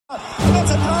in der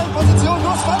zentralen Position.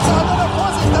 Nur Schwanzer hat er da vor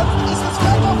sich. Dann ist es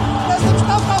vielleicht noch. Er ist im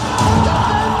Strafraum.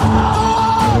 Tor!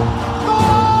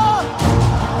 Tor!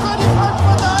 Für die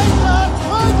Frankfurter Eintracht.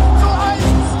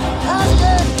 5:1.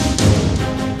 Herrje!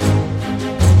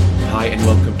 Hi and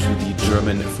welcome to the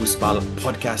German Fußball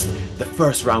podcast, the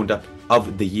first roundup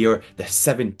of the year, the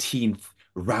 17th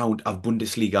round of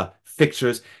Bundesliga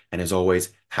fixtures. And as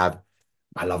always, have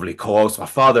my lovely co-host, my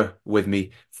father, with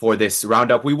me for this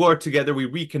roundup. We were together, we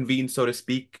reconvened, so to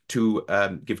speak, to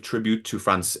give tribute to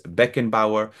Franz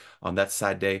Beckenbauer on that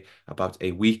sad day about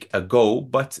a week ago.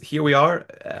 But here we are,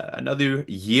 another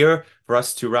year for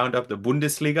us to round up the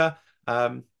Bundesliga.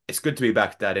 It's good to be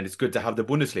back, Dad, and it's good to have the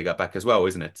Bundesliga back as well,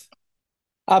 isn't it?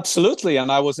 Absolutely.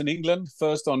 And I was in England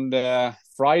first on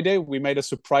Friday. We made a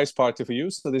surprise party for you.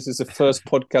 So this is the first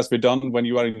podcast we've done when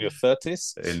you are in your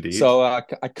 30s. Indeed. So I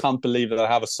can't believe that I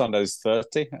have a son that is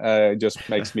 30. It just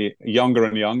makes me younger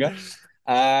and younger.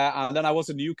 And then I was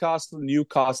in Newcastle,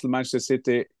 Manchester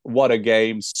City. What a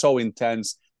game. So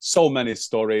intense. So many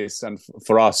stories. And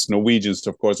for us Norwegians,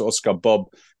 of course, Oscar Bob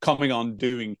coming on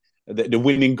doing the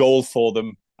winning goal for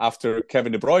them after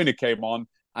Kevin De Bruyne came on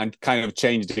and kind of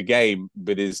changed the game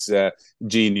with his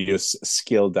genius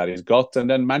skill that he's got. And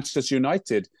then Manchester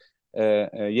United,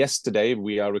 yesterday,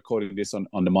 we are recording this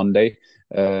on the Monday.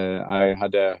 I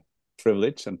had a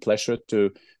privilege and pleasure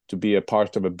to be a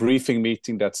part of a briefing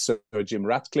meeting that Sir Jim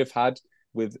Ratcliffe had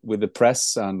with the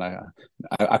press. And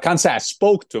I can't say I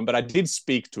spoke to him, but I did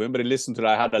speak to him. But he listened to it.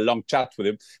 I had a long chat with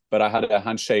him, but I had a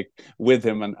handshake with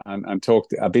him and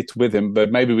talked a bit with him.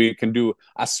 But maybe we can do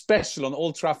a special on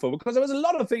Old Trafford, because there was a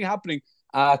lot of things happening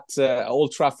at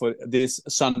Old Trafford this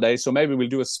Sunday. So maybe we'll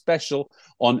do a special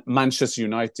on Manchester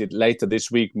United later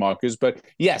this week, Marcus. But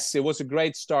yes, it was a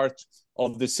great start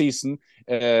of the season.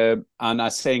 And I'm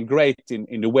saying great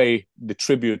in the way the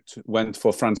tribute went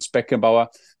for Franz Beckenbauer.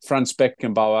 Franz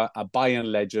Beckenbauer, a Bayern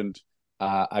legend,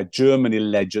 a Germany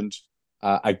legend,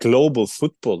 a global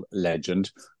football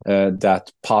legend that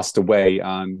passed away.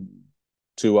 And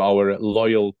to our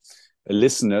loyal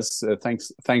listeners,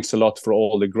 thanks a lot for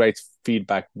all the great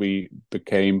feedback we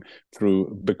became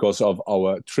through because of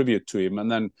our tribute to him.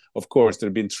 And then, of course, there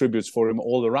have been tributes for him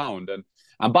all around. And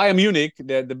Bayern Munich,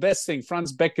 the best thing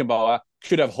Franz Beckenbauer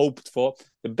could have hoped for,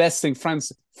 the best thing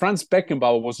Franz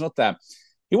Beckenbauer was not that.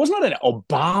 He was not an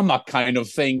Obama kind of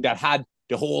thing that had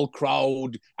the whole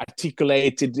crowd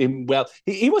articulated him well.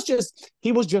 He was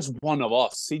just one of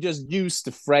us. He just used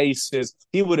the phrases.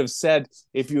 He would have said,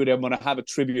 if you would have want to have a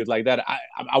tribute like that,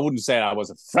 I wouldn't say I was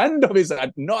a friend of his,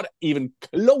 not even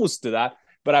close to that.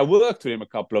 But I worked with him a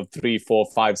couple of 3, 4,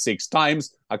 5, 6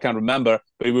 times. I can't remember,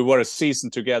 but we were a season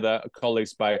together,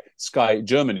 colleagues by Sky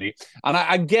Germany. And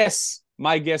I guess,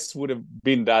 my guess would have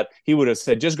been that he would have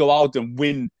said, just go out and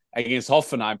win against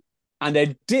Hoffenheim. And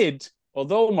they did,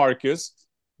 although, Marcus,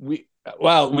 we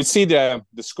see the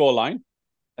scoreline.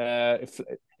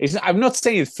 I'm not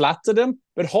saying it flattered them,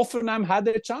 but Hoffenheim had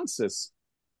their chances.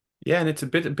 Yeah, and it's a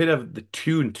bit of the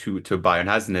tune to Bayern,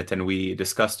 hasn't it? And we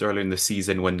discussed earlier in the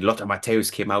season when Lothar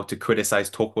Matthäus came out to criticize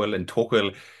Tuchel, and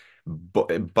Tuchel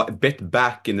bit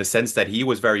back in the sense that he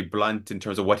was very blunt in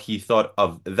terms of what he thought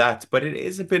of that. But it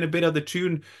has been a bit of the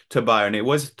tune to Bayern. It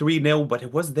was 3-0, but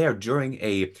it was there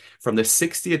from the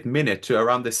 60th minute to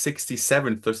around the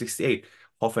 67th or 68th.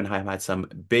 Hoffenheim had some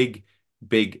big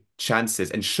chances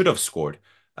and should have scored.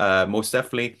 Most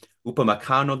definitely.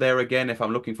 Upamecano there again, if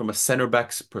I'm looking from a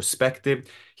centre-back's perspective,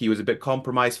 he was a bit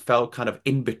compromised, fell kind of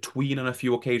in between on a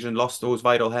few occasions, lost those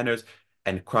vital headers,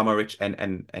 and Kramaric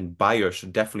and Bayer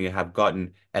should definitely have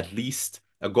gotten at least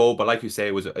a goal. But like you say,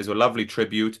 it was a lovely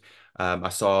tribute. I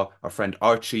saw our friend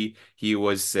Archie, he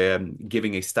was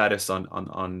giving a status on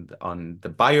the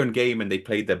Bayern game, and they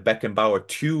played the Beckenbauer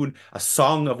tune, a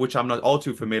song of which I'm not all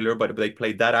too familiar, but they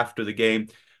played that after the game.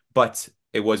 But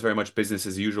it was very much business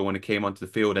as usual when it came onto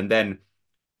the field. And then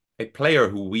a player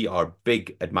who we are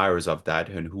big admirers of that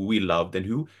and who we loved and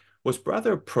who was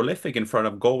rather prolific in front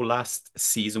of goal last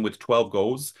season with 12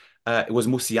 goals. It was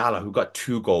Musiala who got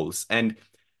 2 goals. And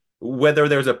whether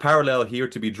there's a parallel here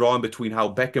to be drawn between how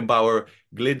Beckenbauer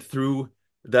glid through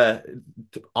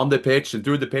on the pitch and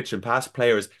through the pitch and past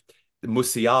players,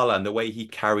 Musiala and the way he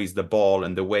carries the ball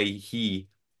and the way he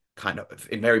kind of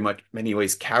in many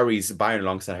ways carries Bayern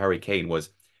alongside Harry Kane, it was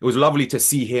lovely to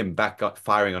see him back up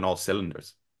firing on all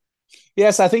cylinders.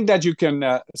 Yes, I think that you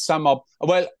can sum up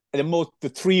the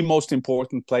 3 most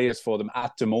important players for them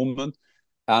at the moment.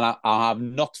 And I have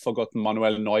not forgotten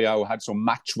Manuel Neuer, who had some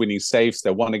match-winning saves.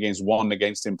 They won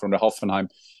against him from the Hoffenheim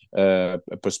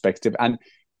perspective. And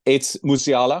it's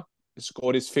Musiala,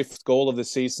 scored his 5th goal of the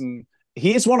season.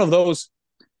 He is one of those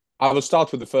I will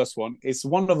start with the first one. It's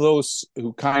one of those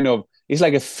who kind of he's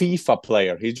like a FIFA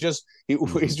player. He's just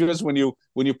when you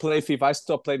play FIFA. I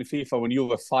stopped playing FIFA when you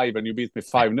were 5 and you beat me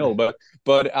 5-0.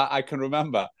 But I can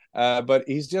remember. But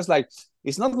he's just like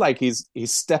it's not like he's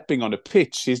stepping on the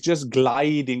pitch. He's just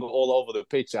gliding all over the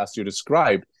pitch as you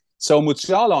described. So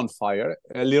Musiala on fire.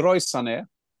 Leroy Sané,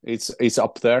 it's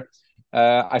up there.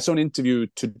 I saw an interview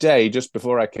today just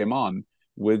before I came on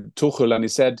with Tuchel, and he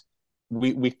said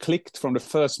we clicked from the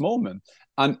first moment,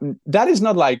 and that is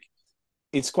not like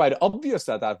it's quite obvious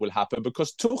that will happen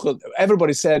because Tuchel,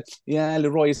 everybody said, yeah,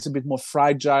 Leroy is a bit more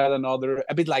fragile than other,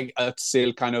 a bit like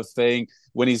Özil kind of thing.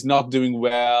 When he's not doing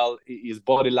well, his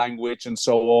body language and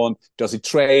so on. Does he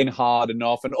train hard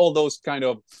enough? And all those kind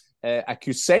of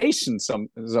accusations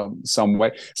some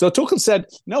way. So Tuchel said,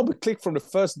 no, we clicked from the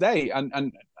first day.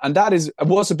 And that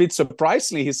was a bit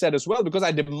surprisingly, he said as well, because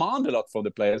I demand a lot from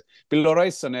the players. Leroy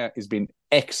Sané has been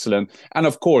excellent. And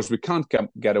of course, we can't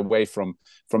get away from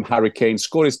Harry Kane.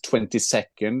 Score is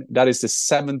 22nd. That is the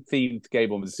 17th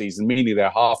game of the season, meaning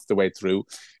they're half the way through.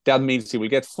 That means he will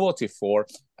get 44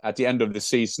 at the end of the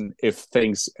season if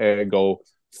things go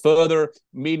further,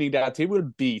 meaning that he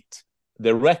will beat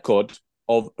the record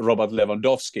of Robert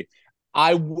Lewandowski.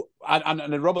 And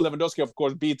Robert Lewandowski, of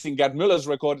course, beating Gerd Müller's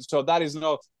record. So that is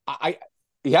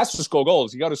he has to score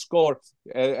goals. He got to score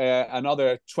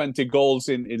another 20 goals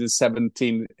in his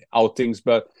 17 outings,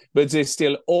 but they're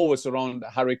still always around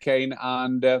Harry Kane,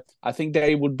 and I think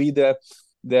they would be the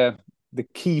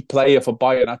key player for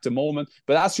Bayern at the moment.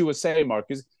 But as you were saying,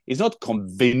 Marcus, it's not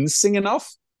convincing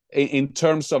enough in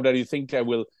terms of that you think they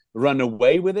will run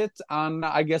away with it. And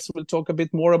I guess we'll talk a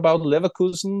bit more about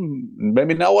Leverkusen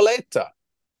maybe now or later.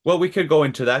 Well, we could go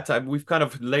into that. We've kind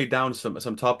of laid down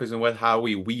some topics and how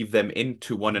we weave them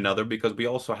into one another, because we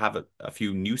also have a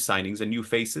few new signings and new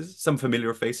faces, some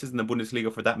familiar faces in the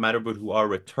Bundesliga for that matter, but who are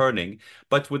returning.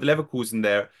 But with Leverkusen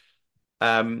there,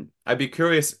 I'd be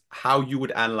curious how you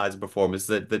would analyze the performance.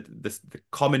 The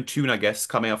common tune, I guess,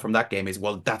 coming out from that game is,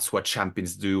 well, that's what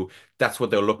champions do. That's what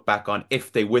they'll look back on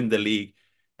if they win the league.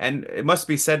 And it must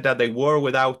be said that they were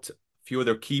without a few of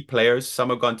their key players. Some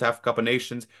have gone to Africa Cup of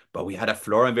Nations, but we had a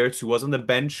Florian Wirtz who was on the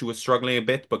bench, who was struggling a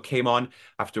bit, but came on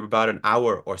after about an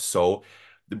hour or so.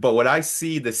 But when I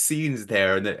see the scenes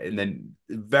there, and then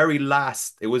very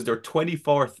last, it was their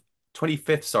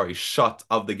 25th, sorry, shot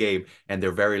of the game, and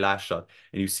their very last shot.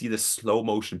 And you see the slow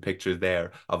motion pictures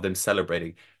there of them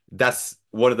celebrating. That's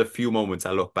one of the few moments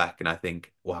I look back and I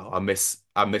think, wow, I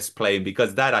miss playing,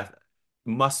 because that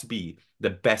must be the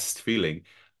best feeling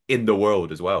in the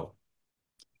world as well.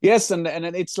 Yes, and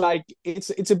it's like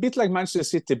it's a bit like Manchester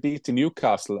City beating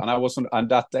Newcastle, and on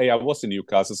that day I was in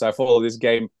Newcastle, so I followed this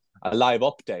game a live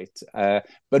update.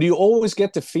 But you always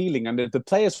get the feeling, and the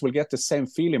players will get the same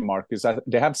feeling, Marcus.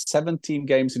 They have 17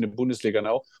 games in the Bundesliga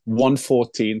now, won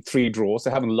 14, 3 draws.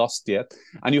 They haven't lost yet,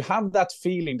 and you have that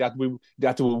feeling that we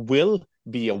will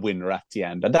be a winner at the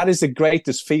end. And that is the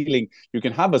greatest feeling you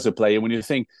can have as a player, when you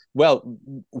think, well,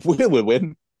 we will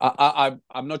win.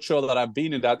 I'm not sure that I've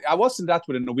been in that. I was in that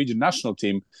with the Norwegian national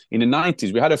team in the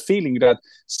 90s. We had a feeling that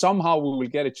somehow we will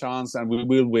get a chance and we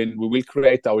will win. We will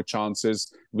create our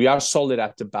chances. We are solid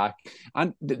at the back.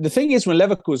 And the thing is, when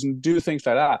Leverkusen do things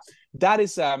like that, that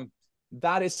is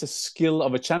a skill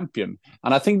of a champion.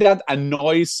 And I think that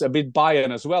annoys a bit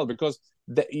Bayern as well, because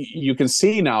you can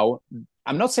see now,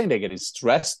 I'm not saying they're getting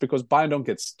stressed, because Bayern don't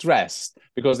get stressed,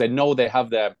 because they know they have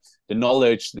the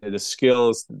knowledge, the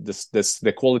skills,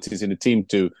 the qualities in the team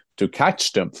to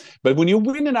catch them. But when you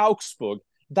win in Augsburg,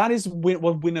 that is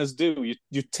what winners do.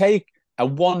 You take a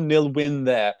 1-0 win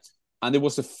there, and it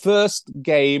was the first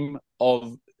game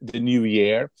of the new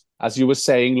year. As you were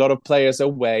saying, a lot of players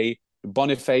away.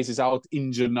 Boniface is out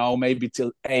injured now, maybe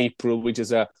till April, which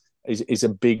is a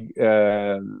big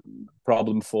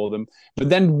problem for them. But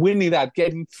then winning that,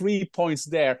 getting 3 points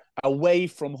there away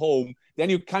from home, then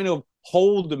you kind of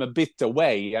hold them a bit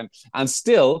away. And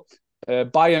still,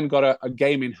 Bayern got a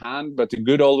game in hand, but the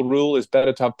good old rule is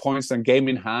better to have points than game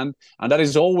in hand. And that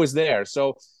is always there.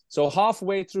 So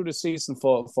halfway through the season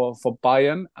for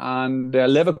Bayern, and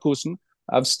Leverkusen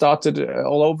have started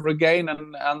all over again,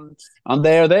 and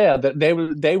they're there.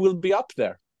 They will be up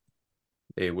there.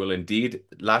 They will indeed.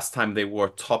 Last time they were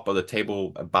top of the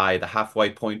table by the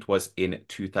halfway point was in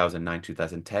 2009,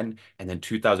 2010, and then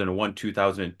 2001,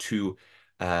 2002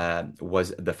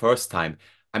 was the first time.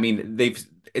 I mean,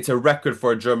 it's a record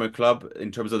for a German club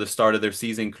in terms of the start of their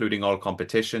season, including all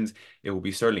competitions. It will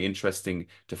be certainly interesting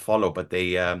to follow, but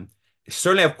they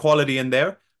certainly have quality in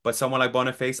there. But someone like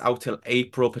Boniface out till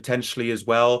April potentially as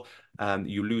well.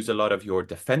 You lose a lot of your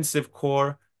defensive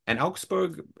core. And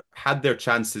Augsburg had their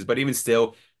chances, but even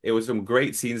still, It was some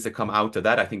great scenes that come out of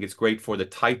that. I think it's great for the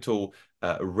title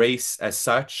race as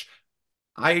such.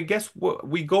 I guess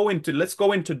let's go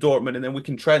into Dortmund and then we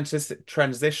can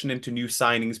transition into new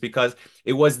signings because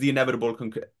it was the inevitable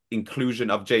inclusion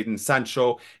of Jadon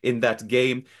Sancho in that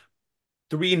game.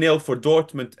 3-0 for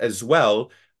Dortmund as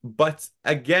well. But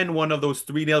again, one of those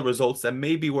 3-0 results that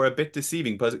maybe were a bit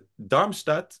deceiving because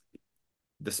Darmstadt,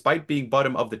 despite being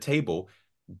bottom of the table,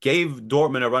 gave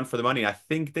Dortmund a run for the money. I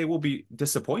think they will be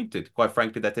disappointed, quite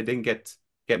frankly, that they didn't get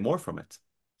more from it.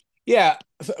 Yeah,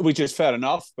 which is fair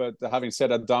enough. But having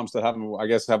said that, Darmstadt haven't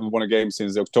won a game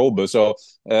since October, so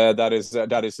that is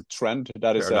a trend.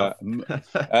 That is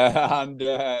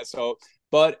so.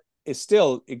 But it's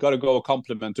still it got to go a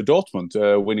compliment to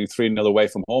Dortmund, winning 3-0 away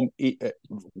from home.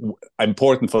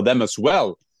 Important for them as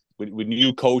well. With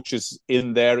new coaches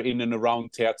in and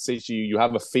around Terzic, you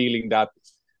have a feeling that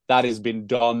has been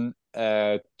done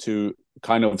to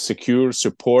kind of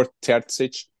support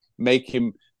Terzic, make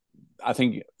him. I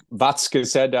think Watzke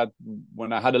said that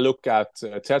when I had a look at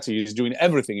Terzic, he's doing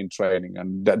everything in training,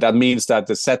 and that means that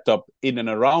the setup in and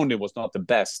around it was not the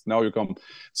best. Now you come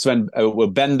Sven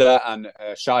with Bender and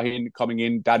Shahin coming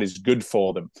in, that is good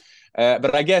for them.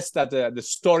 But I guess that the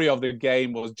story of the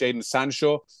game was Jadon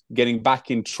Sancho getting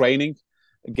back in training,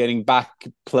 getting back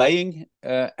playing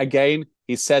again.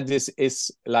 He said this is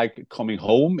like coming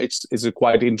home. It's a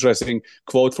quite interesting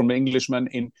quote from an Englishman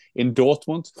in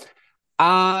Dortmund.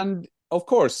 And of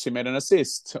course, he made an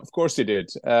assist. Of course he did.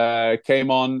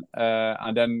 Came on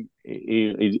and then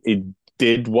he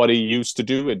did what he used to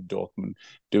do at Dortmund,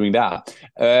 doing that.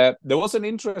 There was an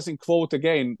interesting quote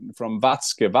again from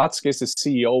Watzke. Watzke is the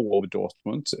CEO of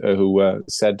Dortmund, who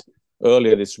said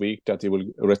earlier this week that he will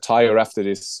retire after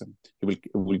this. He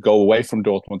will go away from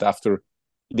Dortmund after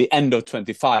the end of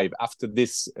 25, after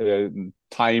this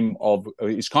time of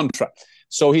his contract.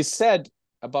 So he said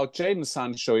about Jadon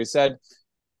Sancho, he said,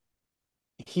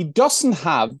 he doesn't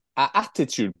have an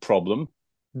attitude problem.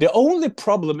 The only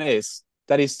problem is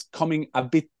that he's coming a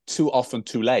bit too often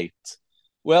too late.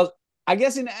 Well, I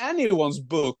guess in anyone's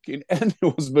book,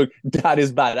 that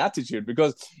is bad attitude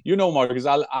because, Marcus,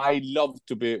 I love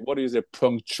to be, what is it,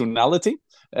 punctuality.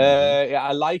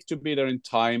 I like to be there in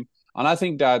time. And I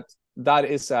think that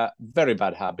is a very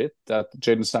bad habit that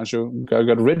Jadon Sancho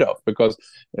got rid of because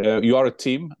you are a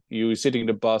team, you're sitting in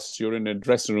the bus, you're in a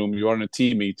dressing room, you are in a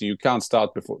team meeting, you can't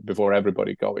start before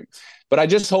everybody going. But I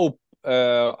just hope,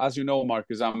 as you know,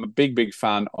 Marcus, I'm a big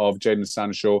fan of Jadon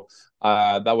Sancho.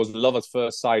 That was love at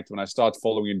first sight when I started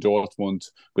following in Dortmund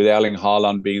with Erling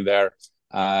Haaland being there,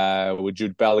 with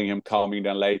Jude Bellingham coming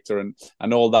then later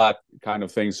and all that kind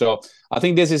of thing. So I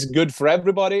think this is good for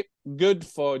everybody. Good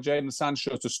for Jadon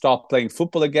Sancho to start playing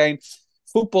football again.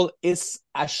 Football is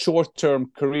a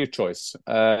short-term career choice,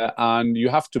 and you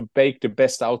have to make the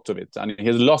best out of it. And he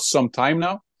has lost some time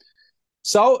now.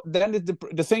 So then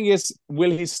the thing is,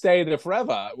 will he stay there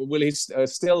forever? Will he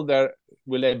still there?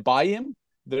 Will they buy him?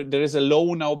 There is a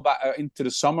loan now into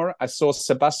the summer. I saw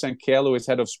Sebastian Kehl, who is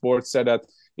head of sports, said that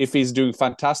if he's doing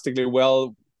fantastically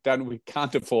well, then we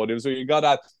can't afford him. So you got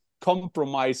that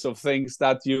compromise of things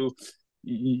that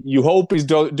you hope he's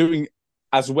doing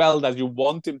as well as you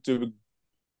want him to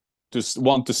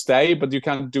want to stay, but you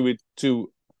can't do it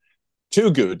too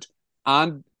good.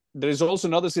 And there is also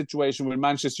another situation with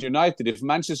Manchester United. If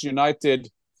Manchester United,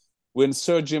 when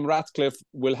Sir Jim Ratcliffe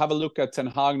will have a look at Ten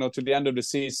Hag now to the end of the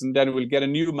season, then we'll get a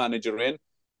new manager in.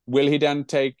 Will he then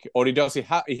take, or he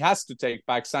has to take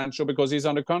back Sancho because he's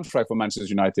under contract for Manchester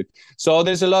United. So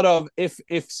there's a lot of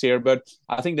ifs here, but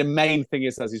I think the main thing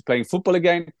is that he's playing football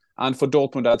again, and for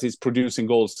Dortmund that he's producing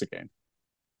goals again.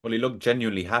 Well, he looked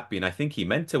genuinely happy, and I think he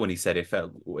meant it when he said it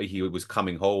felt he was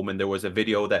coming home. And there was a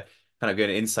video that kind of gave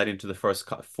an insight into the first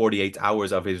 48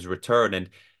 hours of his return.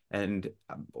 And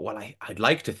well, I'd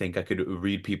like to think I could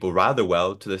read people rather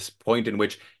well to this point in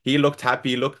which he looked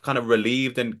happy, he looked kind of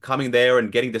relieved, and coming there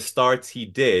and getting the starts he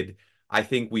did. I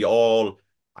think we all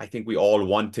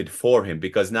wanted for him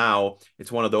because now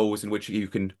it's one of those in which you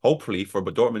can hopefully, for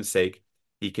Dortmund's sake,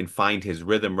 he can find his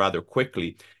rhythm rather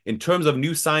quickly. In terms of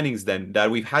new signings, then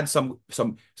that we've had some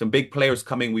big players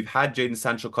coming. We've had Jadon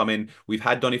Sancho come in. We've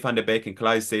had Donny van de Beek and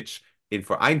Klaisic in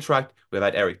for Eintracht. We've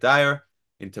had Eric Dyer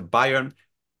into Bayern.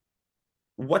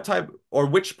 What type or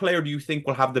which player do you think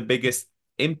will have the biggest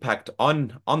impact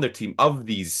on their team of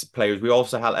these players? We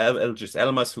also have Elgis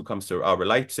Elmas, who comes to RB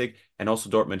Leipzig, and also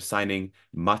Dortmund signing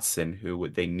Madsen, who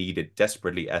they needed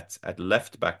desperately at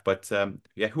left back. But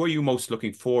who are you most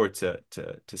looking forward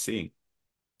to seeing?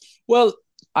 Well,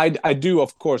 I do,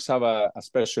 of course, have a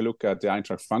special look at the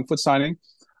Eintracht Frankfurt signing.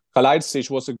 Kalajdzic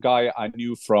was a guy I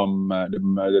knew from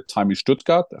the time in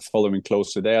Stuttgart, following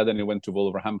closely there. Then he went to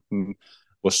Wolverhampton,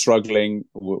 was struggling,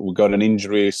 we got an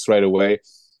injury straight away.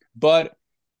 But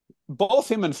both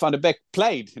him and Van de Beek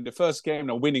played in the first game,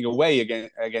 winning away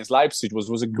against Leipzig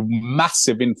was a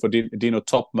massive win for Dino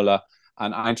Topmüller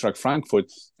and Eintracht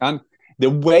Frankfurt. And the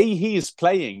way he is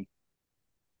playing,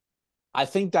 I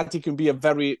think that he can be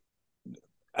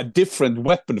a different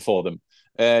weapon for them.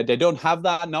 They don't have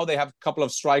that now. They have a couple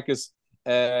of strikers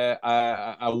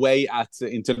away at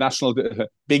international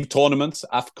big tournaments,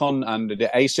 AFCON and the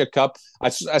Asia Cup. I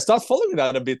start following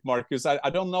that a bit, Marcus. I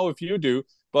don't know if you do,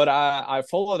 but I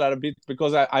follow that a bit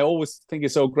because I always think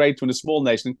it's so great when a small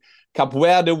nation, Cape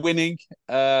Verde winning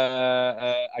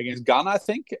against Ghana, I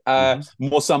think.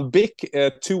 Mozambique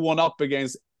 2-1 up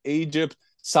against Egypt.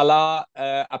 Salah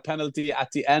a penalty at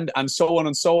the end, and so on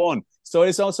and so on. So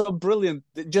it's also brilliant.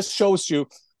 It just shows you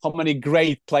how many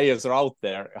great players are out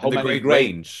there. How many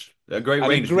range. A great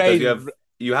range because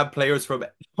you have players from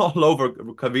all over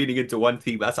convening into one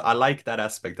team. I like that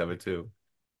aspect of it too.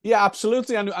 Yeah,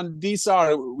 absolutely. And these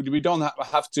we don't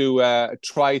have to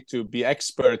try to be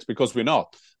experts because we're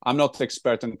not. I'm not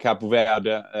expert in Cape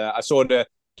Verde. I saw the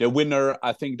winner,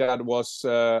 I think that was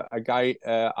a guy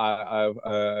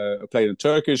played in a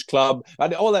Turkish club.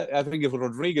 And I think if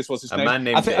Rodriguez was his name. A man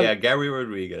named Gary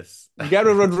Rodriguez.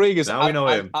 Gary Rodriguez. Now we know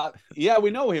him. Yeah, we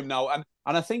know him now.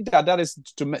 And I think that is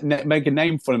to make a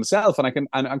name for himself. And I can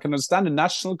understand the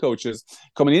national coaches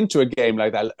coming into a game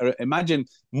like that. Imagine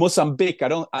Mozambique.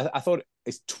 I thought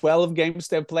it's 12 games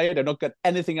they've played. They've not got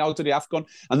anything out of the AFCON.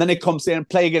 And then it comes in and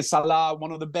play against Salah,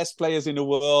 one of the best players in the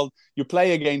world. You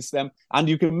play against them and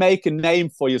you can make a name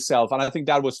for yourself. And I think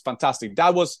that was fantastic.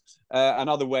 That was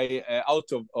another way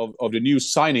out of the new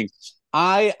signing.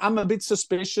 I am a bit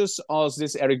suspicious of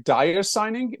this Eric Dyer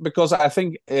signing because I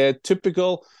think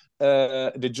typical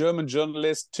the German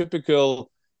journalist,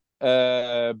 typical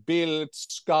Bild,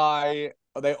 Sky,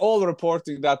 they're all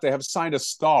reporting that they have signed a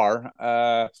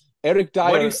star. Eric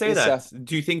Dyer. Why do you say that?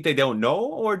 Do you think they don't know,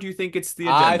 or do you think it's the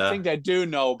agenda? I think they do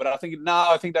know, but I think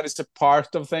that is a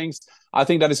part of things. I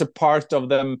think that is a part of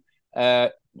them.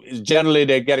 Generally,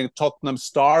 they're getting Tottenham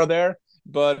star there.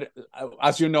 But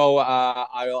as you know,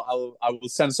 I will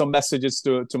send some messages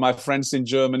to my friends in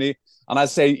Germany, and I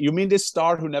say, you mean this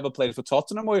star who never played for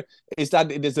Tottenham, or is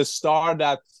that it is a star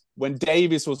that when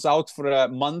Davies was out for a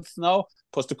month now,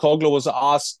 Postecoglou was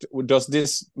asked, does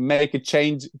this make a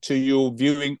change to you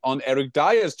viewing on Eric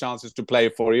Dyer's chances to play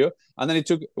for you? And then it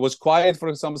was quiet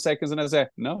for some seconds, and I said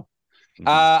no.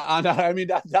 And I mean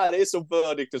that is a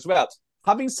verdict as well.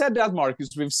 Having said that, Marcus,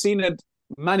 we've seen it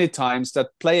many times that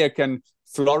player can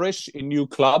flourish in new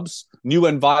clubs, new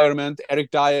environment.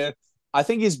 Eric Dyer, I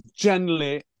think he's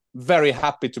generally very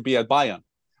happy to be at Bayern.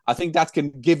 I think that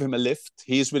can give him a lift.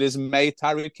 He's with his mate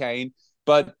Harry Kane.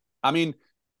 But I mean,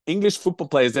 English football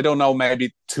players, they don't know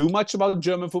maybe too much about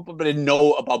German football, but they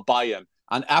know about Bayern.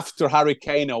 And after Harry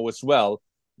Kane as well,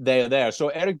 they're there. So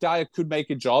Eric Dyer could make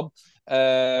a job.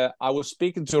 I was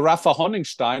speaking to Rafa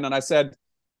Honigstein, and I said,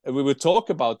 we would talk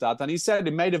about that. And he said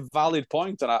he made a valid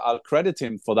point, and I'll credit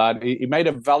him for that. He made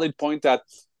a valid point that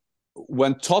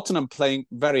when Tottenham playing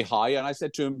very high, and I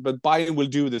said to him, but Bayern will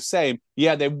do the same.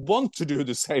 Yeah, they want to do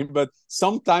the same, but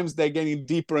sometimes they're getting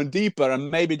deeper and deeper,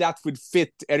 and maybe that would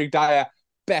fit Eric Dyer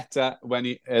better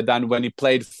than when he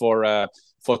played for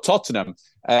Tottenham.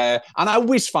 And I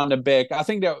wish Van de Beek, I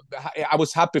think that I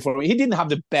was happy for him. He didn't have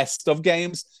the best of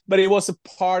games, but he was a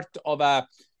part of a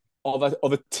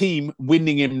team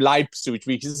winning in Leipzig,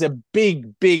 which is a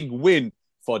big win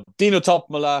for Dino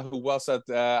Topmüller, who was at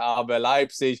RB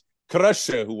Leipzig,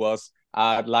 Krösche, who was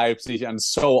at Leipzig, and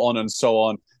so on and so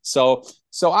on. So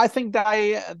I think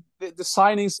that the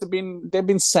signings they've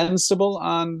been sensible,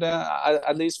 and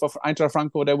at least for Eintracht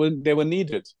Frankfurt, they were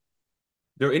needed.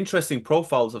 They're interesting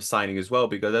profiles of signing as well,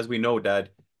 because as we know, Dad,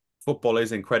 football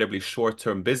is incredibly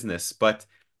short-term business. But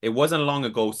it wasn't long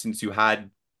ago since you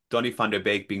had Donny van der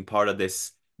Beek being part of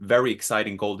this very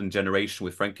exciting golden generation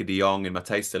with Frenkie de Jong and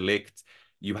Matthijs de Ligt.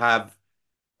 You have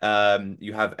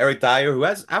Eric Dyer, who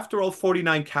has, after all,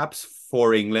 49 caps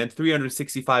for England,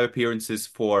 365 appearances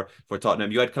for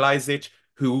Tottenham. You had Kalajdzic,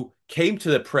 who came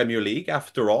to the Premier League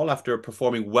after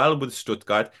performing well with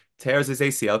Stuttgart, tears his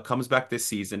ACL, comes back this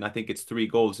season. I think it's 3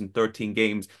 goals in 13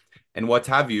 games and what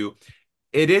have you.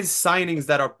 It is signings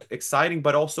that are exciting,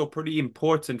 but also pretty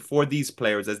important for these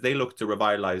players as they look to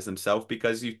revitalize themselves,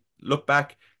 because you look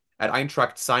back at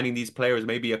Eintracht signing these players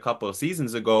maybe a couple of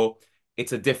seasons ago,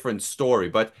 it's a different story.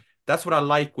 But that's what I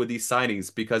like with these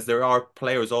signings, because there are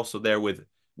players also there with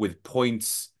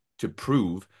points to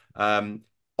prove.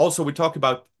 Also, we talk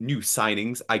about new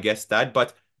signings, I guess, Dad,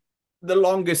 but the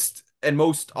longest and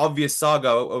most obvious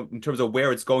saga in terms of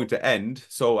where it's going to end.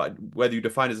 So whether you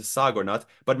define it as a saga or not,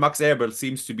 but Max Eberl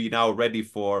seems to be now ready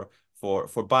for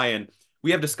Bayern.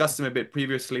 We have discussed him a bit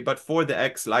previously, but for the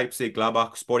ex-Leipzig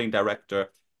Gladbach sporting director,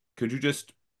 could you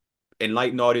just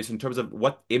enlighten the audience in terms of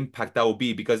what impact that will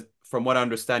be? Because from what I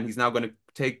understand, he's now going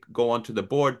to go onto the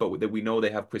board, but we know they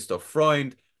have Christoph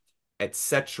Freund,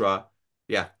 etc.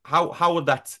 Yeah, how would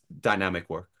that dynamic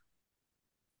work?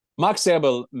 Max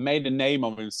Eberl made a name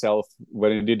of himself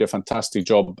when he did a fantastic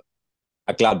job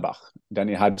at Gladbach. Then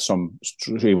he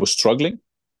was struggling.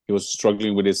 He was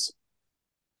struggling with his,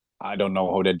 I don't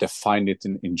know how they defined it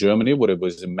in Germany, whether it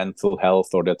was mental health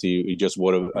or that he just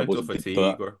was fatigue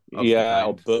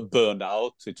burned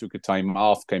out. He took a time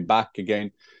off, came back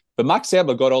again. But Max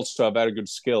Eberl got also a very good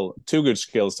skill, two good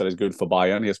skills that is good for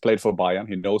Bayern. He has played for Bayern.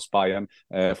 He knows Bayern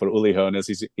for Uli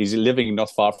Hoeneß. He's living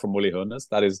not far from Uli Hoeneß.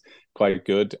 That is quite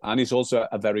good. And he's also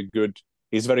very good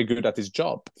at his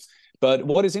job. But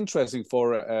what is interesting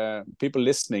for people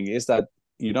listening is that,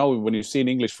 when you see in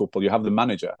English football, you have the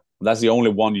manager. That's the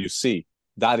only one you see.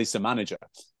 That is the manager.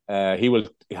 He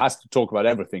has to talk about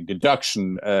everything: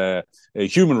 deduction,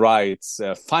 human rights,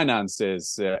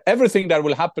 finances, everything that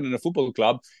will happen in a football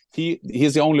club.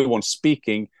 He's the only one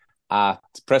speaking at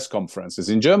press conferences.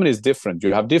 In Germany, it's different.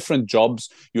 You have different jobs.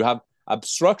 You have a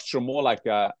structure more like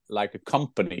a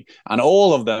company, and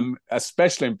all of them,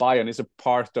 especially in Bayern, is a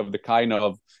part of the kind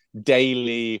of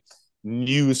daily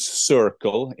news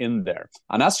circle in there.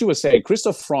 And as you were saying,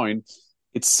 Christoph Freund,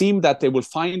 it seemed that they will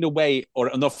find a way,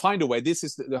 or not find a way. This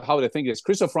is how they think it is.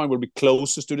 Christoph Freund will be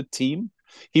closest to the team.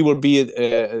 He will be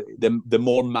the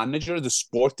more manager, the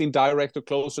sporting director,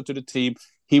 closer to the team.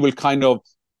 He will kind of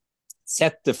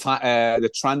set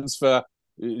the transfer,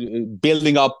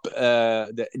 building up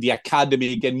the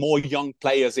academy, get more young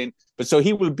players in. But so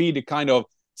he will be the kind of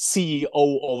CEO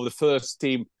of the first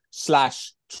team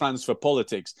 / transfer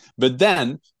politics. But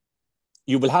then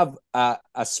you will have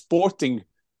a sporting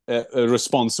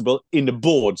responsible in the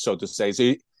board, so to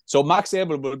say. So Max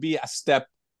Eberl will be a step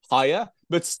higher,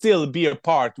 but still be a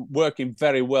part, working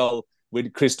very well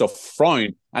with Christoph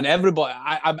Freund. And everybody,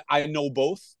 I know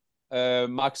both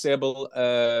Max Eberl,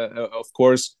 of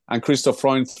course, and Christoph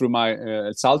Freund through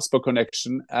my Salzburg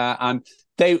connection, and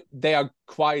they are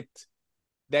quite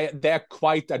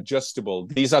adjustable.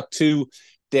 These are two.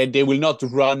 They will not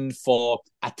run for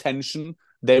attention.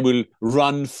 They will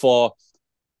run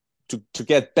to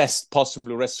get best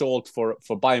possible result for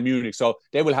Bayern Munich. So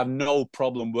they will have no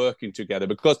problem working together,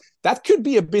 because that could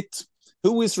be a bit,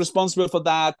 who is responsible for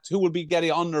that? Who will be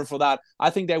getting honor for that?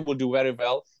 I think they will do very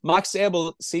well. Max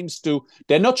Eberl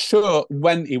they're not sure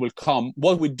when he will come.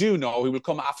 What we do know, he will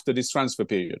come after this transfer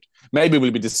period. Maybe it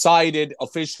will be decided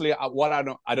officially.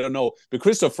 I don't know. But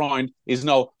Christoph Freund is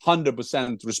now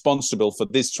 100% responsible for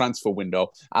this transfer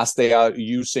window, as they are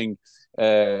using,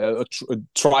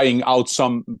 trying out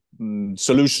some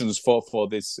solutions for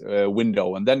this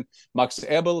window. And then Max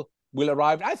Eberl will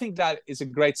arrive. I think that is a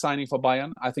great signing for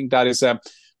Bayern. I think that is a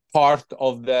part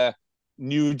of the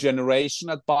new generation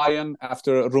at Bayern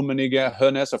after Rummenigge,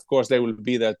 Hoeneß. Of course, they will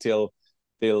be there till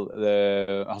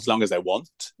as long as they want.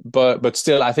 But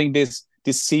still, I think this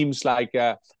seems like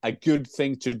a good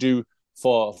thing to do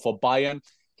for Bayern.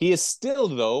 He is still,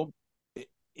 though,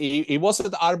 he was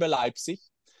at RB Leipzig,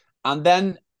 and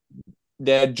then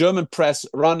the German press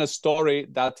ran a story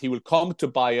that he will come to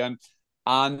Bayern.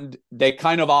 And they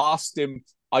kind of asked him,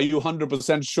 are you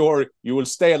 100% sure you will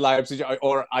stay at Leipzig,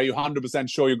 or are you 100%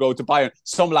 sure you go to Bayern?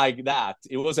 Something like that.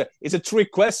 It's a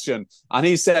trick question. And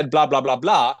he said, blah, blah, blah,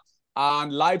 blah.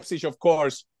 And Leipzig, of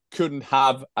course, couldn't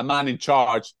have a man in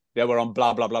charge. They were on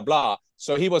blah, blah, blah, blah.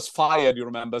 So he was fired, you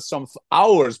remember, some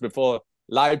hours before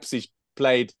Leipzig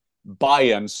played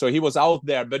Bayern. So he was out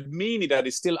there, but meaning that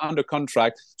he's still under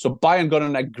contract. So Bayern got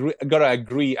to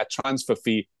agree a transfer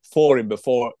fee for him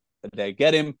before they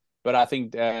get him. But I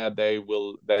think they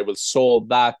will solve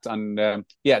that. And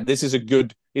this is a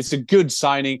good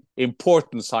signing,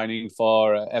 important signing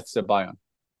for FC Bayern.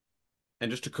 And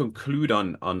just to conclude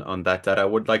on that, I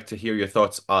would like to hear your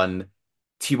thoughts on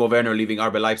Timo Werner leaving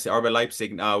RB Leipzig. RB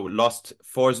Leipzig now lost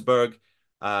Forsberg,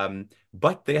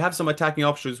 but they have some attacking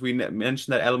options. We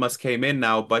mentioned that Elmas came in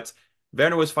now, but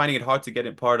Werner was finding it hard to get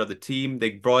in part of the team.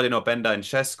 They brought in Openda and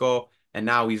Šeško, and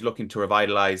now he's looking to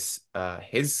revitalize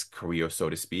his career, so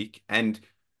to speak, and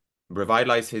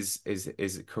revitalize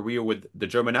his career with the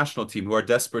German national team, who are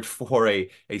desperate for a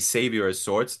savior of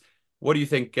sorts. What do you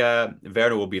think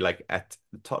Werner will be like at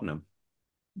Tottenham?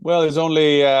 Well, it's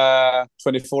only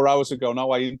 24 hours ago now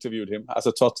I interviewed him as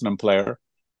a Tottenham player,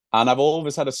 and I've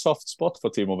always had a soft spot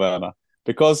for Timo Werner,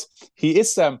 because he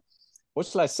is what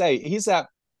shall I say? He's a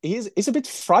bit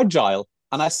fragile,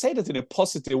 and I say that in a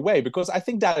positive way because I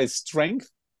think that is strength,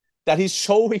 that he's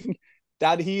showing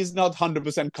that he is not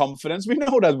 100% confidence. We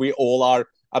know that we all are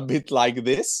a bit like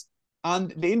this.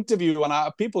 And the interview,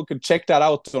 and people could check that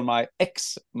out on my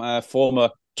former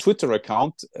Twitter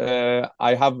account.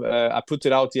 I put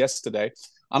it out yesterday,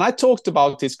 and I talked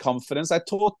about his confidence. I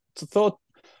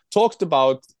talked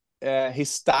about his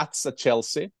stats at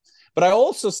Chelsea, but I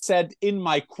also said in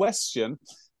my question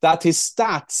that his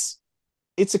stats,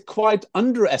 it's a quite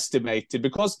underestimated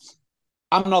because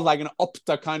I'm not like an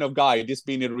Opta kind of guy, this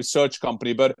being a research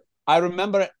company, but I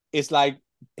remember it's like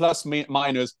plus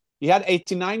minus. He had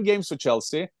 89 games for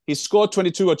Chelsea. He scored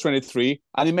 22 or 23,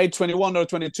 and he made 21 or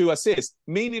 22 assists,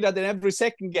 meaning that in every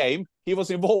second game, he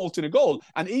was involved in a goal.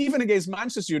 And even against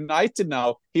Manchester United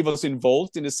now, he was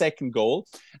involved in the second goal.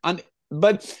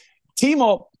 But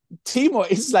Timo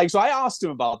is like, so I asked him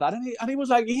about that, and he was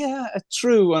like, yeah,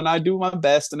 true, and I do my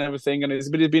best and everything, and it's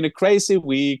been a crazy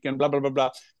week and blah, blah, blah, blah.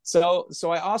 So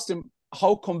I asked him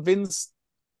how convinced,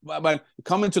 when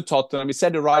coming to Tottenham, he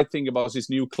said the right thing about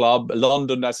his new club,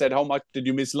 London. I said, how much did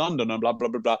you miss London? And blah, blah,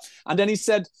 blah, blah. And then he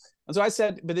said, and so I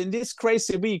said, but in this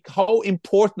crazy week, how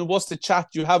important was the chat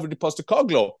you have with the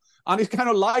Postecoglou? And he's kind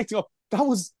of lighting up. That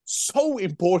was so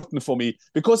important for me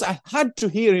because I had to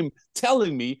hear him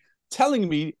telling me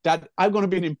that I'm going to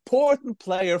be an important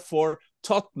player for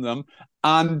Tottenham,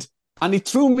 and he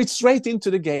threw me straight into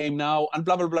the game now, and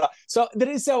blah, blah, blah. So there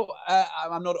is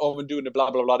I'm not overdoing the blah,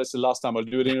 blah, blah. This is the last time I'll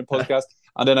do it in a podcast.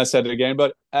 And then I said it again.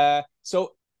 But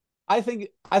so I think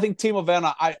Timo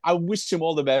Werner, I wish him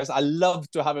all the best. I love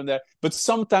to have him there. But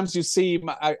sometimes you see him,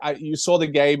 you saw the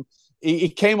game. He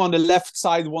came on the left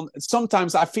side.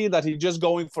 Sometimes I feel that he's just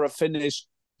going for a finish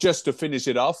just to finish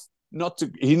it off.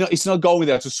 He's not going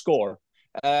there to score.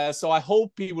 So I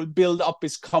hope he will build up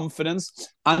his confidence.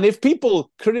 And if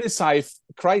people criticize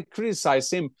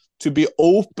him to be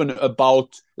open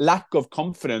about lack of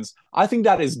confidence, I think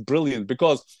that is brilliant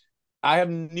because I have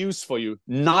news for you.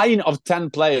 9 of 10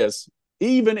 players,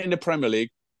 even in the Premier League,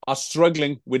 are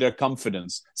struggling with their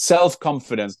confidence,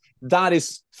 self-confidence. That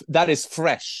is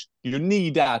fresh. You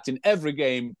need that in every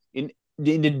game, in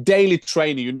the daily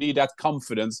training. You need that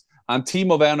confidence. And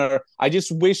Timo Werner,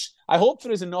 I hope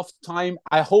there is enough time.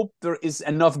 I hope there is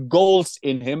enough goals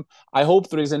in him. I hope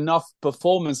there is enough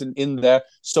performance in there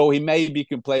so he maybe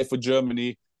can play for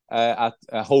Germany at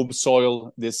home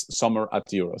soil this summer at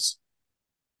the Euros.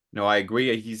 No, I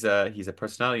agree. He's a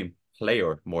personality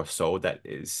player more so that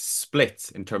is split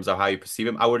in terms of how you perceive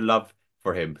him. I would love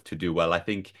for him to do well. I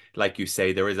think, like you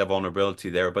say, there is a vulnerability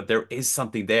there, but there is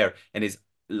something there, and his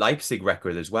Leipzig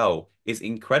record as well is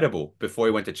incredible before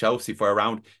he went to Chelsea for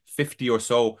around 50 or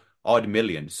so odd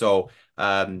million. So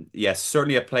yes,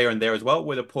 certainly a player in there as well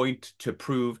with a point to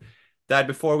prove that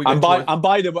before we get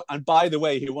by the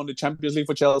way, he won the Champions League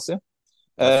for Chelsea.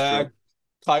 That's true.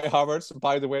 Kai Havertz,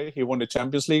 by the way, he won the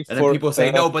Champions League. And then people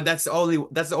say no, but that's the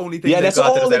only thing. Yeah, that's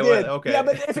all they did. Well, okay. Yeah,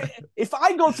 but if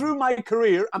I go through my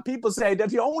career and people say that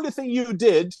the only thing you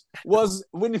did was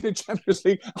winning the Champions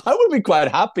League, I would be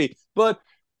quite happy. But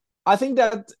I think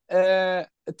that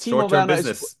Timo Werner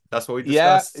business. That's what we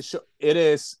discussed. Yeah,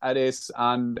 it is,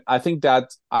 and I think that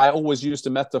I always use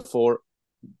the metaphor: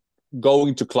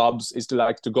 going to clubs is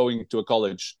like going to a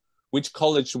college. Which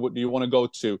college do you want to go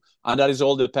to? And that is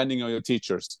all depending on your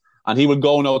teachers. And he will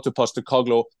go now to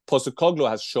Postecoglou. Postecoglou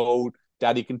has showed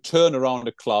that he can turn around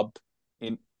the club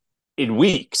in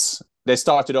weeks. They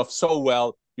started off so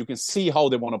well. You can see how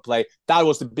they want to play. That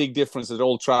was the big difference at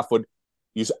Old Trafford.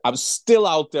 I'm still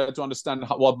out there to understand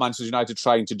what Manchester United are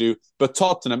trying to do. But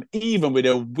Tottenham, even with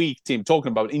a weak team,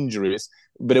 talking about injuries,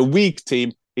 but a weak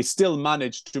team, he still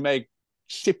managed to make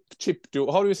Skip,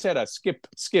 how do you say that?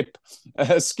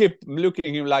 Skip,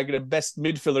 looking him like the best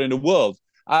midfielder in the world.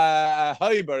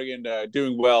 Højbjerg in there,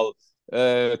 doing well.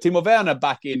 Timo Werner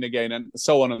back in again, and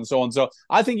so on and so on. So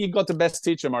I think he got the best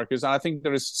teacher, Marcus, and I think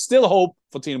there is still hope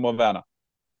for Timo Werner.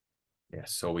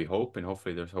 Yes, so we hope, and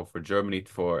hopefully there's hope for Germany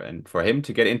for him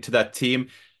to get into that team.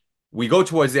 We go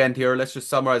towards the end here. Let's just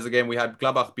summarize again. We had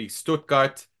Gladbach beat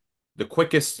Stuttgart, the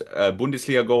quickest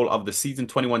Bundesliga goal of the season,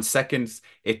 21 seconds.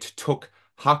 It took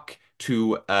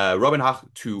Robin Hack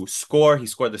to score. He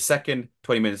scored the second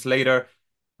 20 minutes later.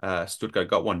 Stuttgart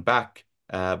got one back,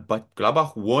 but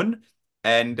Gladbach won,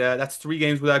 and that's 3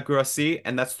 games without Guirassy,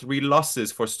 and that's 3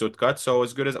 losses for Stuttgart. So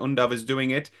as good as Undav is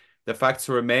doing it, the facts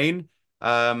remain,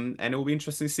 and it will be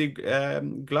interesting to see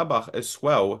Gladbach as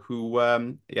well, who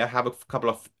have a couple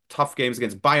of tough games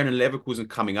against Bayern and Leverkusen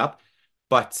coming up.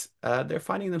 but they're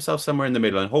finding themselves somewhere in the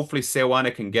middle, and hopefully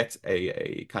Seoane can get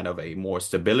a kind of a more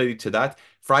stability to that.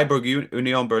 Freiburg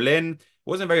Union Berlin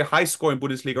wasn't a very high scoring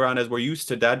Bundesliga round as we're used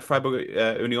to that. Freiburg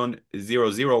Union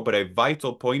 0-0, but a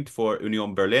vital point for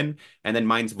Union Berlin, and then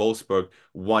Mainz Wolfsburg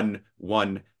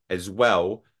 1-1 as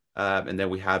well. And then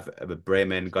we have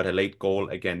Bremen got a late goal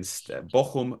against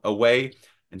Bochum away,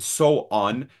 and so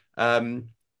on.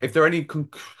 If there are any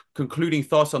concluding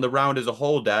thoughts on the round as a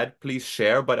whole, Dad, please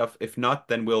share. But if not,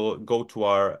 then we'll go to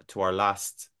our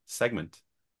last segment.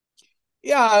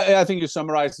 Yeah, I think you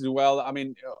summarized it well. I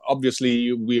mean,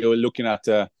 obviously we were looking at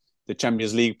the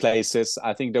Champions League places.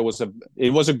 I think it was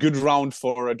a good round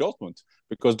for Dortmund,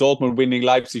 because Dortmund winning,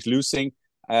 Leipzig losing.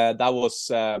 That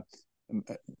was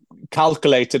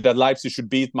calculated that Leipzig should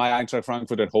beat my Eintracht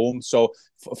Frankfurt at home. So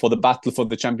for the battle for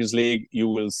the Champions League, you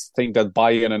will think that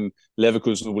Bayern and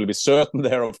Leverkusen will be certain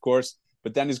there, of course.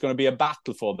 But then it's going to be a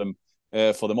battle for them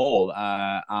all.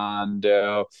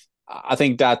 I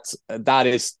think that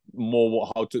is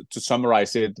more how to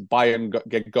summarize it. Bayern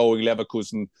get going,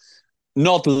 Leverkusen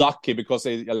not lucky, because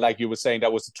like you were saying,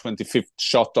 that was the 25th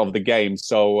shot of the game.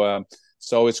 So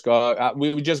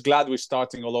we're just glad we're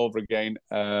starting all over again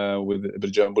with the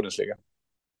German Bundesliga.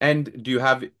 And do you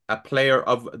have a player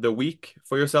of the week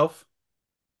for yourself,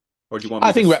 or do you want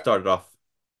me to start it off?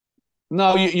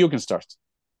 No, you can start.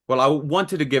 Well, I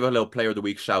wanted to give a little player of the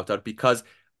week shout out, because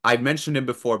I've mentioned him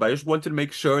before, but I just wanted to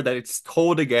make sure that it's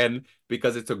told again,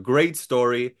 because it's a great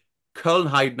story. Köln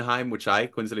Heidenheim, which I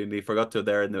coincidentally forgot to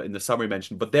there in the summary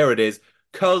mention, but there it is.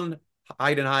 Köln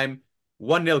Heidenheim,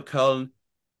 1-0 Köln.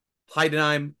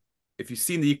 Heidenheim, if you've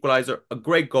seen the equalizer, a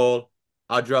great goal.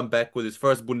 Adrian Beck with his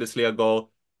first Bundesliga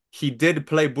goal. He did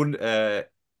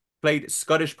played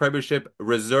Scottish Premiership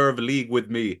Reserve League with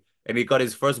me, and he got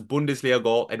his first Bundesliga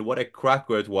goal, and what a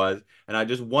cracker it was. And I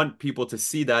just want people to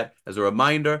see that as a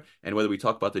reminder. And whether we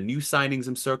talk about the new signings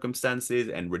and circumstances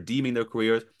and redeeming their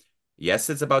careers, yes,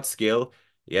 it's about skill.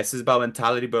 Yes, it's about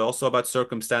mentality, but also about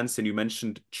circumstance. And you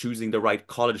mentioned choosing the right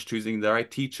college, choosing the right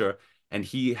teacher. And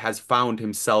he has found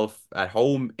himself at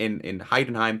home in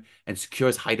Heidenheim, and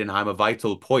secures Heidenheim a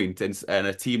vital point, and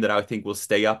a team that I think will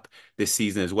stay up this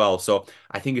season as well. So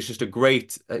I think it's just a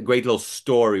great little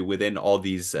story within all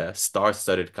these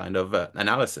star-studded kind of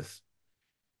analysis.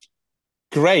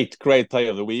 Great player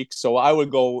of the week. So I will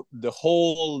go the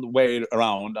whole way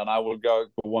around, and I will go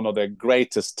for one of the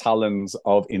greatest talents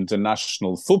of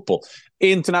international football.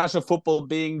 International football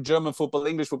being German football,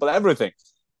 English football, everything.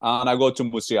 And I go to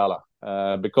Musiala,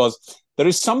 because there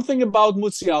is something about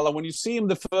Musiala. When you see him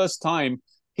the first time,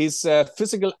 his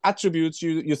physical attributes,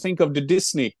 you think of the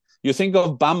Disney, you think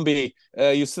of Bambi,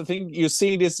 you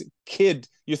see this kid,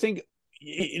 you think,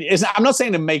 I'm not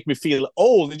saying it make me feel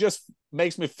old, it just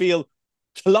makes me feel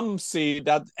clumsy,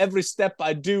 that every step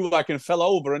I do, I can fall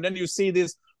over. And then you see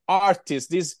this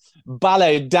artist, this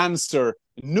ballet dancer.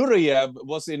 Nureyev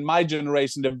was, in my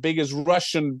generation, the biggest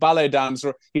Russian ballet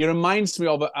dancer. He reminds me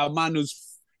of a man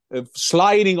who's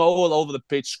sliding all over the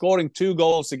pitch, scoring 2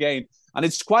 goals again. And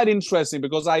it's quite interesting,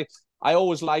 because I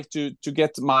always like to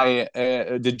get my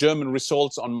the German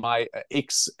results on my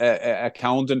X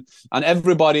account, and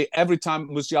every time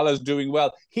Musiala is doing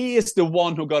well, he is the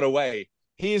one who got away.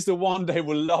 He is the one they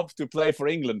will love to play for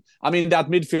England. I mean, that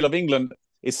midfield of England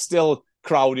is still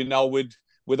crowded now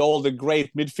with all the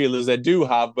great midfielders they do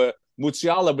have, but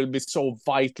Musiala will be so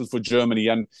vital for Germany,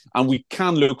 and we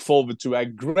can look forward to a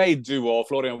great duo,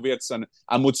 Florian Wirtz and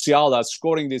Musiala,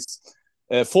 scoring this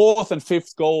 4th and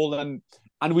 5th goal, and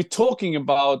we're talking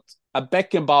about a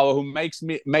Beckenbauer who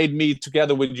made me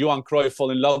together with Johan Cruyff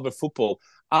fall in love with football.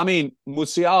 I mean,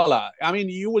 Musiala,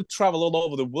 you will travel all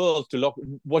over the world to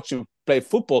watch him play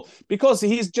football, because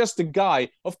he's just a guy.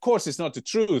 Of course, it's not the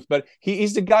truth, but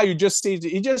he's the guy you just see.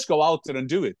 He just go out there and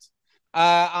do it.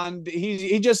 And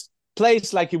he just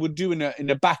plays like he would do in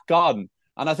a back garden.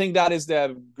 And I think that is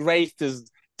the greatest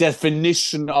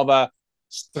definition of a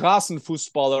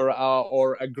Straßenfußballer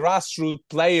or a grassroots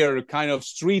player, kind of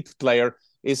street player,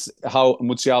 is how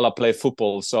Musiala play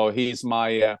football. So he's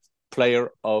my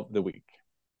player of the week.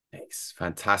 Nice,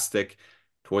 fantastic.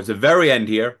 Towards the very end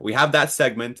here, we have that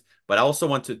segment, but I also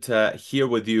wanted to hear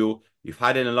with you. You've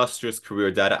had an illustrious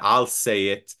career, Dad. I'll say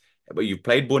it, but you've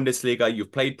played Bundesliga,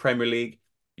 you've played Premier League,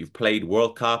 you've played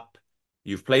World Cup,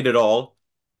 you've played it all.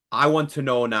 I want to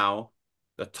know now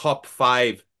the top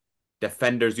 5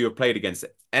 defenders you have played against,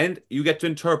 and you get to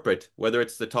interpret whether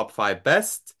it's the top 5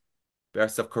 best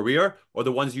of career, or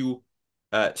the ones you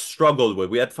struggled with.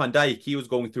 We had Van Dijk. He was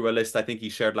going through a list I think he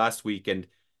shared last week, and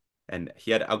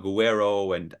he had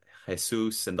Aguero and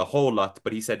Jesus and the whole lot,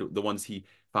 but he said the ones he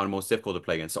found most difficult to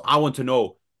play against. So I want to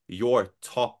know your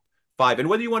top 5. And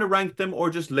whether you want to rank them or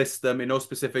just list them in no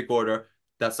specific order,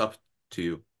 that's up to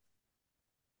you.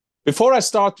 Before I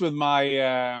start with my,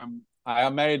 I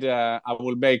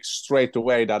will make straight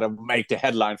away that I will make the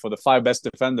headline for the 5 best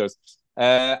defenders.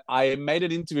 I made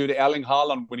an interview with Erling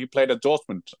Haaland when he played at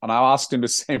Dortmund, and I asked him the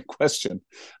same question.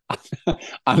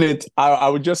 And I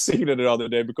was just seeing it the other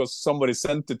day because somebody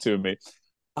sent it to me,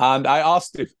 and I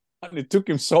asked him, and it took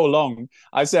him so long.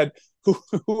 I said,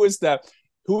 "Who is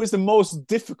the most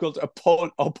difficult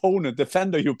opponent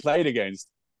defender you played against?"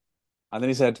 And then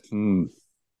he said,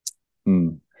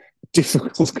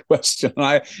 difficult question.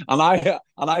 And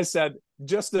I said,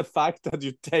 just the fact that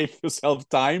you take yourself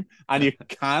time and you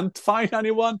can't find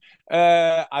anyone.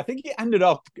 I think he ended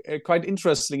up quite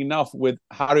interesting enough with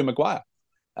Harry Maguire.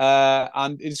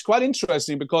 And it's quite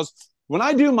interesting because when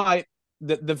I do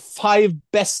the 5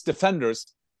 best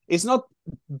defenders, it's not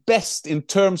best in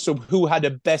terms of who had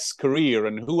the best career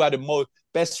and who had the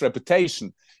best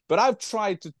reputation. But I've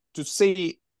tried to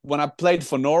see when I played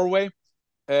for Norway,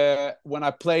 when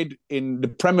I played in the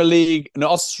Premier League, in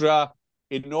Austria,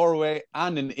 in Norway,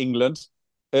 and in England,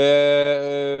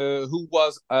 who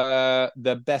was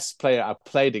the best player I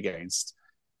played against.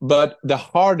 But the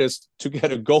hardest to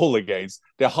get a goal against,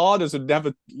 the hardest to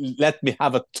never let me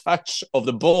have a touch of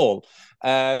the ball.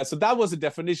 So that was the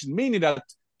definition, meaning that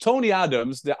Tony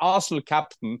Adams, the Arsenal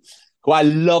captain, who I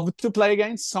loved to play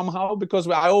against somehow because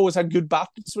I always had good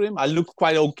battles with him. I looked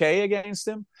quite okay against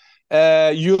him.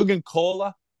 Jürgen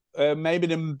Kohler, maybe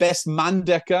the best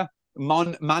man-decker,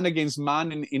 man against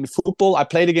man in football. I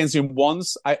played against him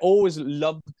once. I always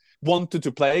wanted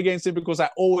to play against him because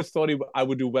I always thought I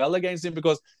would do well against him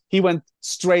because he went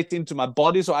straight into my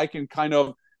body, so I can kind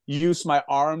of use my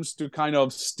arms to kind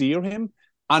of steer him.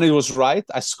 And it was right.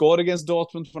 I scored against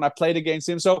Dortmund when I played against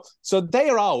him. So they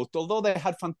are out, although they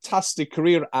had fantastic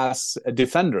career as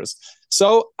defenders.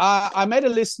 So I made a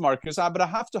list, Marcus, but I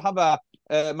have to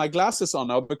have my glasses on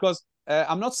now because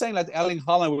I'm not saying that Erling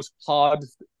Haaland was hard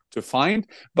to find,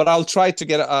 but I'll try to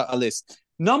get a list.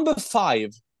 Number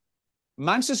 5,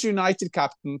 Manchester United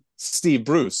captain Steve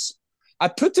Bruce. I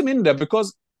put him in there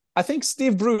because I think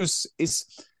Steve Bruce is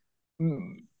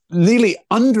really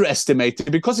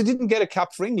underestimated because he didn't get a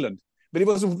cap for England. But it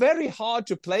was very hard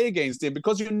to play against him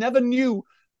because you never knew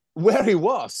where he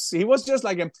was. He was just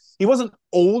like he was an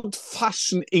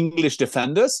old-fashioned English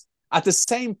defender, at the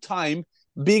same time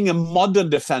being a modern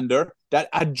defender that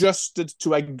adjusted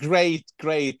to a great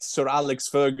Sir Alex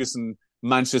Ferguson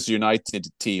Manchester United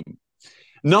team.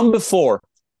 Number 4,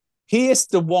 he is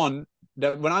the one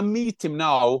that when I meet him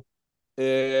now,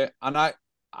 and I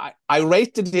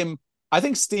rated him. I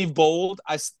think Steve Bold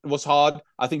was hard.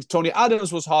 I think Tony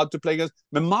Adams was hard to play against.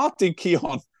 But Martin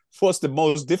Keown was the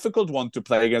most difficult one to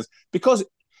play against because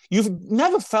you've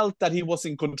never felt that he was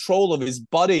in control of his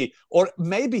body, or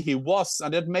maybe he was,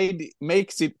 and that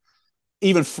makes it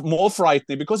even more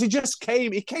frightening because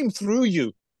he came through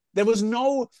you. There was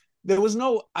no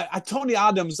Tony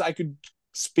Adams I could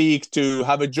speak to,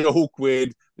 have a joke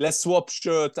with, let's swap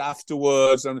shirts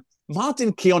afterwards. And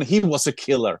Martin Keown, he was a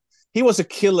killer. He was a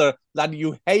killer that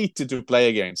you hated to play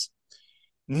against.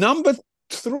 Number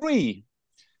 3,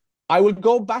 I would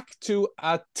go back to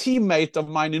a teammate of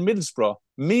mine in Middlesbrough,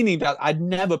 meaning that I'd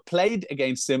never played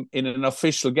against him in an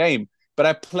official game, but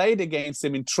I played against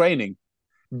him in training.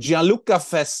 Gianluca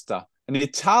Festa, an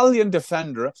Italian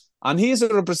defender, and he's a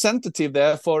representative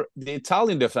there for the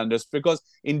Italian defenders because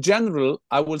in general,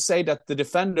 I will say that the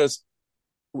defenders,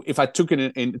 if I took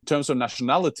it in terms of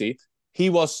nationality, he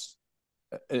was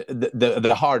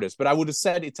the hardest, but I would have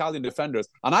said Italian defenders.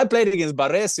 And I played against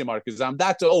Baresi, Marcus. I'm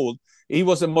that old. He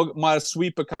was a more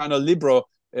sweeper kind of libero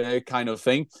kind of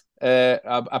thing.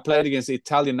 I played against the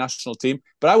Italian national team,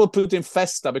 but I would put in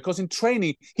Festa because in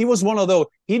training he was one of those.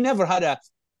 He never had a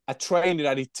training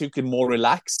that he took it more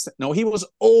relaxed. No, he was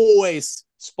always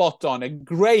spot on. A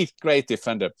great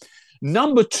defender.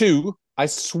 Number 2, I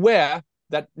swear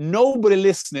that nobody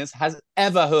listening has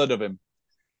ever heard of him.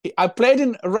 I played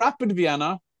in Rapid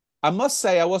Vienna. I must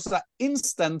say I was an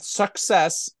instant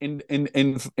success in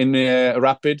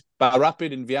Rapid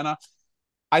in Vienna.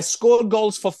 I scored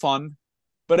goals for fun,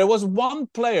 but there was one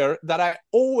player that I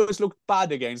always looked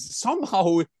bad against.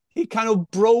 Somehow he kind of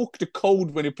broke the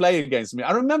code when he played against me.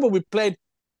 I remember we played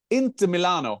Inter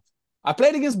Milano. I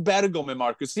played against Bergomi,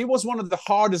 Marcus. He was one of the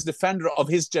hardest defender of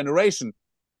his generation.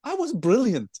 I was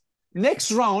brilliant.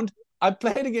 Next round, I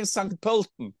played against St.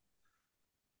 Pölten.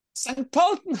 St.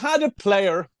 Pölten had a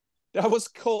player that was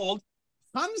called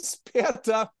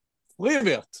Hans-Peter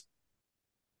Frühwirt.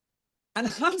 And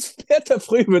Hans-Peter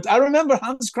Frühwirt, I remember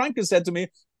Hans Kranke said to me,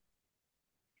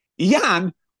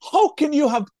 Jan, how can you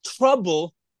have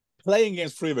trouble playing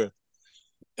against Freever.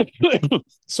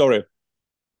 Sorry.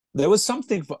 There was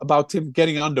something about him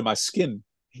getting under my skin.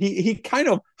 He kind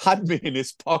of had me in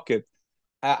his pocket.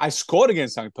 I scored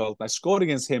against St. Pölten. I scored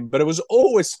against him, but it was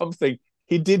always something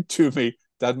he did to me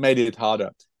that made it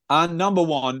harder. And number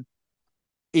one,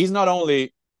 he's not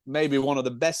only maybe one of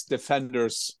the best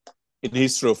defenders in the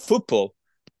history of football,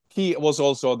 he was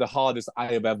also the hardest I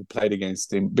have ever played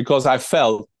against him, because I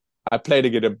felt I played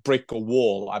against a brick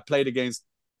wall. I played against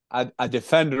a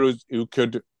defender who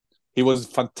could, he was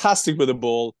fantastic with the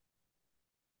ball.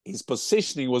 His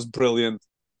positioning was brilliant.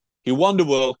 He won the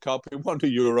World Cup. He won the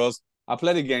Euros. I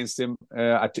played against him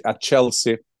at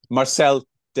Chelsea. Marcel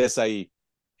Desailly.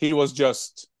 He was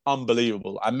just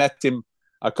unbelievable. I met him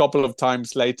a couple of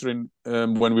times later in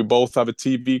when we both have a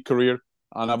TV career.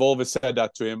 And I've always said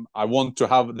that to him. I want to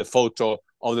have the photo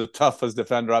of the toughest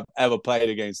defender I've ever played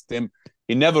against him.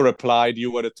 He never replied,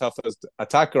 "You were the toughest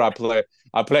attacker I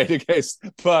played against."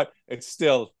 But it's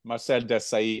still, Marcel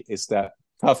Desailly is the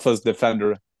toughest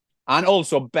defender and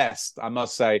also best, I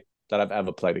must say, that I've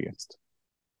ever played against.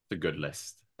 It's a good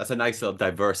list. That's a nice little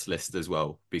diverse list as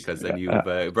well, because then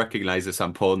you've recognized the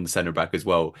St. Pölten centre back as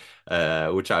well,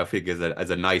 which I think is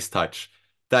a nice touch.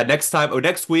 That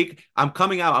next week, I'm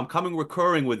coming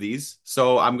recurring with these.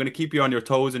 So I'm going to keep you on your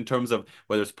toes in terms of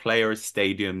whether it's players,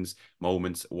 stadiums,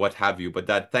 moments, what have you. But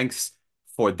thanks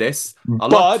for this.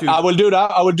 I will do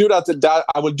that. I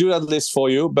will do that list for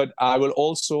you, but I will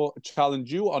also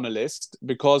challenge you on a list,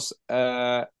 because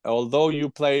although you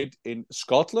played in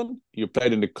Scotland, you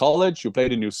played in the college, you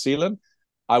played in New Zealand,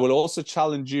 I will also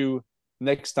challenge you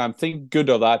next time. Think good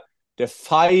of that. The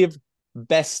 5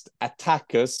 best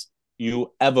attackers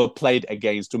you ever played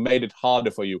against who made it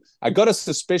harder for you. I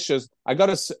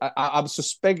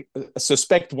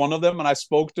suspect one of them, and I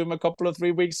spoke to him a couple of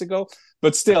 3 weeks ago,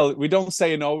 but still, we don't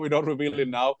say no, we don't reveal it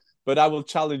now, but I will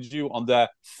challenge you on the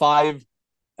 5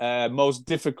 most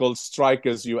difficult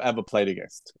strikers you ever played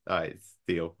against. All right,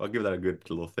 deal. I'll give that a good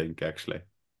little think, actually.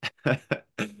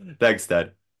 Thanks,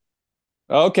 Dad.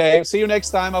 Okay, see you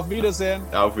next time. Auf Wiedersehen.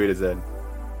 Auf Wiedersehen.